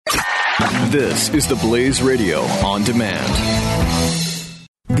This is the Blaze Radio on demand.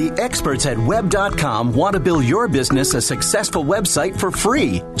 The experts at Web.com want to build your business a successful website for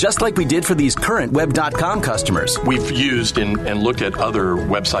free, just like we did for these current Web.com customers. We've used and looked at other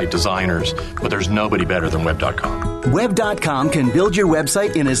website designers, but there's nobody better than Web.com. Web.com can build your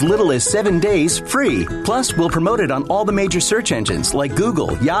website in as little as 7 days free. Plus, we'll promote it on all the major search engines like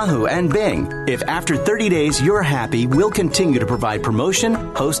Google, Yahoo, and Bing. If after 30 days you're happy, we'll continue to provide promotion,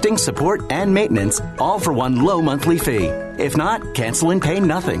 hosting, support, and maintenance, all for one low monthly fee. If not, cancel and pay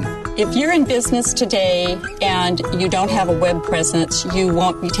nothing. If you're in business today and you don't have a web presence, you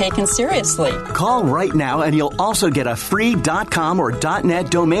won't be taken seriously. Call right now and you'll also get a free .com or .net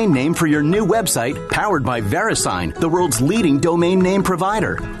domain name for your new website powered by VeriSign, the world's leading domain name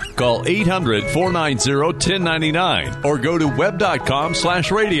provider. Call 800-490-1099 or go to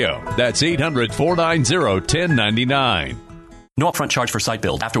web.com/radio. That's 800-490-1099. No upfront charge for site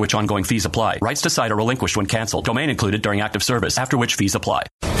build, after which ongoing fees apply. Rights to site are relinquished when canceled. Domain included during active service, after which fees apply.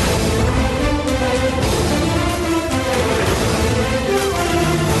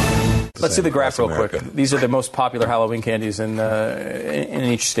 Let's see the graph real quick. These are the most popular Halloween candies in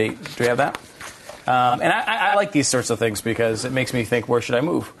each state. Do we have that? And I like these sorts of things because it makes me think, where should I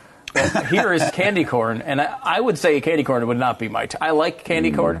move? Well, here is candy corn, and I would say candy corn would not be my I like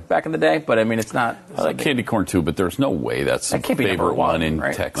candy corn back in the day, but I mean, it's not. I like candy corn too, but there's no way that's the favorite one in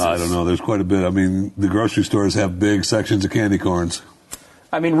Texas. I don't know. There's quite a bit. I mean, the grocery stores have big sections of candy corns.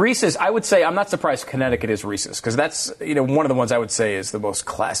 I mean, Reese's, I would say, I'm not surprised Connecticut is Reese's, because that's, one of the ones I would say is the most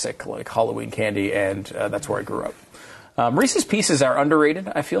classic, like, Halloween candy, and that's where I grew up. Reese's Pieces are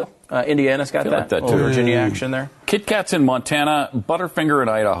underrated, I feel. Indiana's got that. Like that too. Virginia action there. Kit Kats in Montana, Butterfinger in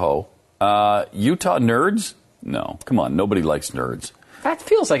Idaho. Utah Nerds? No, come on, nobody likes Nerds. That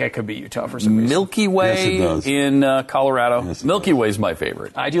feels like it could be Utah for some reason. Milky Way in Colorado. Yes, Milky Way's my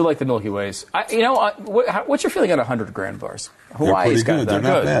favorite. I do like the Milky Ways. what's your feeling on 100 grand bars? Hawaii's Hawaii's got that. They're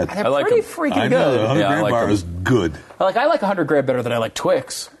not bad. They're I like pretty them. freaking I know, good. 100 Yeah, I grand like bar them. is good. I like 100 grand better than I like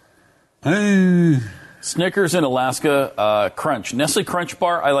Twix. Snickers in Alaska, Crunch. Nestle Crunch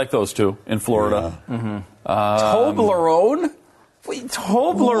Bar, I like those too, in Florida. Yeah. Toblerone? Wait,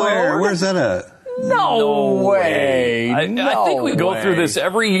 Toblerone? Where's that at? No way. I think we go through this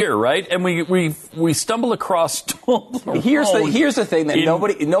every year, right? And we stumble across Toblerone. Here's the thing that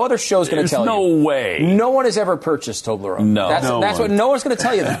no other show is going to tell you. No way. No one has ever purchased Toblerone. No. That's what no one's going to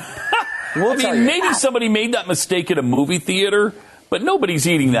tell you that. Maybe somebody made that mistake at a movie theater, but nobody's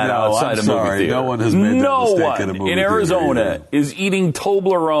eating that outside a movie theater. No one has made that mistake at a movie in theater. Arizona is eating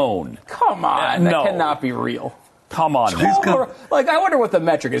Toblerone. Come on. No. That cannot be real. Come on. I wonder what the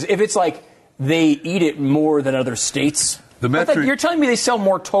metric is. If it's like they eat it more than other states. The metric, you're telling me they sell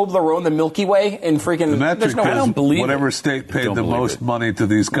more Toblerone than Milky Way in freaking... The metric I don't believe whatever state paid the most money to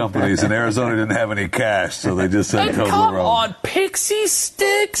these companies, and Arizona didn't have any cash, so they just said Toblerone. Come on, Pixie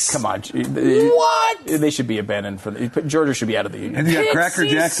Sticks? Come on. What? They should be abandoned. Georgia should be out of the union. And you got Cracker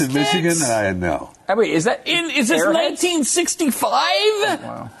Jacks in Michigan? No. I mean, is this Airheads? 1965?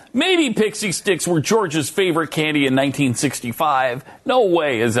 Wow. Maybe Pixie Sticks were Georgia's favorite candy in 1965. No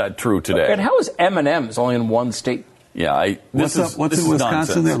way is that true today. And how is M&M's only in one state? Yeah, what's in Wisconsin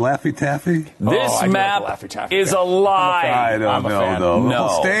nonsense. there? Laffy Taffy? This map is a lie. I don't know, though.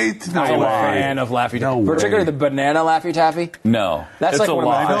 No. State? No I'm way. a fan of Laffy Taffy. No Particularly the banana Laffy Taffy. No. That's it's like a one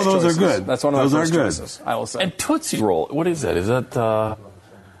lie. of my first those choices. are good. That's one of my Those first are good. choices, I will say. And Tootsie Roll. What is that? Is that...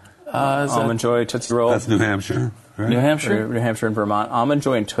 Almond Joy, Tootsie Roll. That's New Hampshire, right? New Hampshire? New Hampshire and Vermont. Almond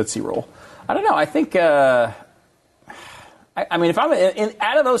Joy and Tootsie Roll. I don't know. I think... I mean, if I'm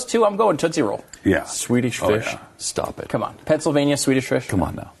out of those two, I'm going Tootsie Roll. Yeah. Swedish Fish? Yeah. Stop it. Come on. Pennsylvania Swedish Fish? Come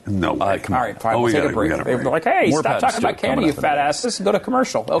on now. No way. Come All on. right, fine. We'll take a break. They're like, hey, More stop Pat talking about Stewart candy, you coming fat up. asses. Go to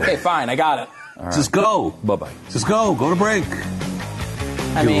commercial. Okay, fine. I got it. Right. Just go. Bye-bye. Just go. Go to break.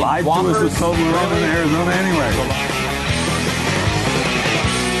 I You mean, lied to us Whoppers, with Toblerone in Arizona anyway.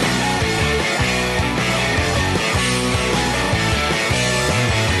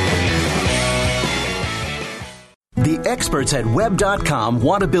 The experts at Web.com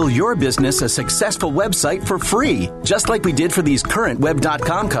want to build your business a successful website for free, just like we did for these current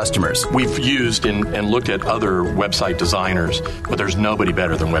Web.com customers. We've used and looked at other website designers, but there's nobody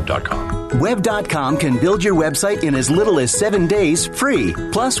better than Web.com. Web.com can build your website in as little as 7 days free.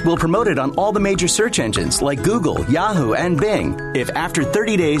 Plus, we'll promote it on all the major search engines like Google, Yahoo, and Bing. If after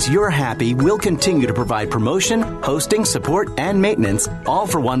 30 days you're happy, we'll continue to provide promotion, hosting, support, and maintenance, all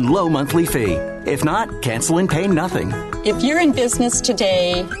for one low monthly fee. If not, cancel and pay nothing. If you're in business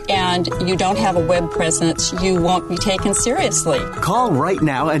today and you don't have a web presence, you won't be taken seriously. Call right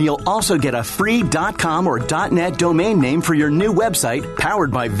now and you'll also get a free .com or .net domain name for your new website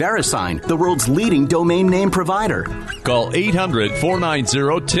powered by VeriSign, the world's leading domain name provider. Call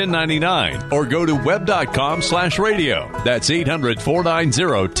 800-490-1099 or go to web.com/radio. That's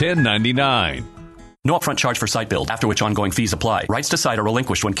 800-490-1099. No upfront charge for site build, after which ongoing fees apply. Rights to site are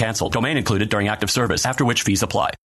relinquished when canceled. Domain included during active service, after which fees apply.